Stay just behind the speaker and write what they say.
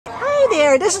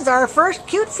there, this is our first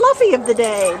cute fluffy of the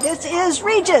day. This is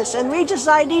Regis, and Regis'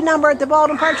 ID number at the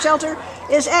Baldwin Park shelter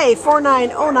is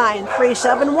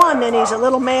A4909371, and he's a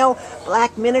little male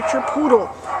black miniature poodle.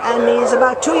 And he's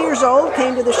about 2 years old,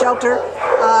 came to the shelter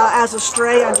as a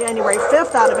stray on January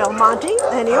 5th out of El Monte,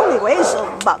 and he only weighs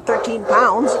about 13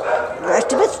 pounds. The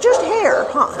rest of it's just hair,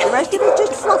 huh? The rest of it's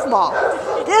just fluff ball.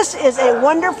 This is a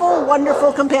wonderful,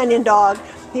 wonderful companion dog.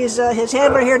 His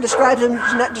handler here describes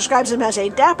him as a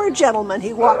dapper gentleman.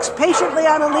 He walks patiently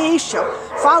on a leash. He'll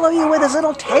follow you with his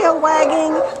little tail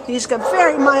wagging. He's a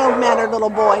very mild-mannered little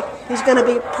boy. He's going to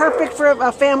be perfect for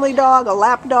a family dog, a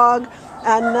lap dog,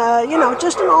 and, you know,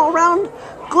 just an all-around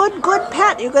good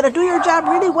pet. You're going to do your job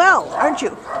really well, aren't you?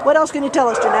 What else can you tell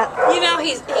us, Jeanette? You know,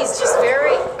 he's just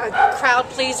very a crowd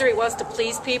pleaser. He wants to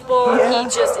please people. Yeah. He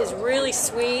just is really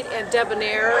sweet and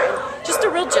debonair and just a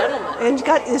real gentleman. And he's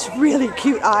got these really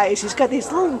cute eyes. He's got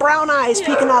these little brown eyes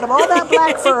peeking out of all that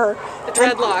black fur. The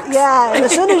dreadlocks. And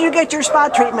as soon as you get your spa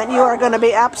treatment, you are going to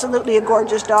be absolutely a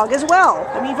gorgeous dog as well.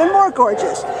 I mean, even more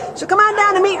gorgeous. So come on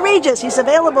down and meet Regis. He's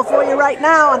available for you right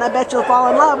now, and I bet you'll fall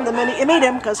in love the minute you meet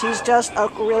him, because he's just a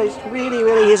really,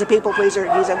 he's a people pleaser.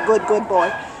 He's a good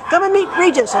boy. Come and meet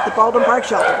Regis at the Baldwin Park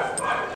shelter.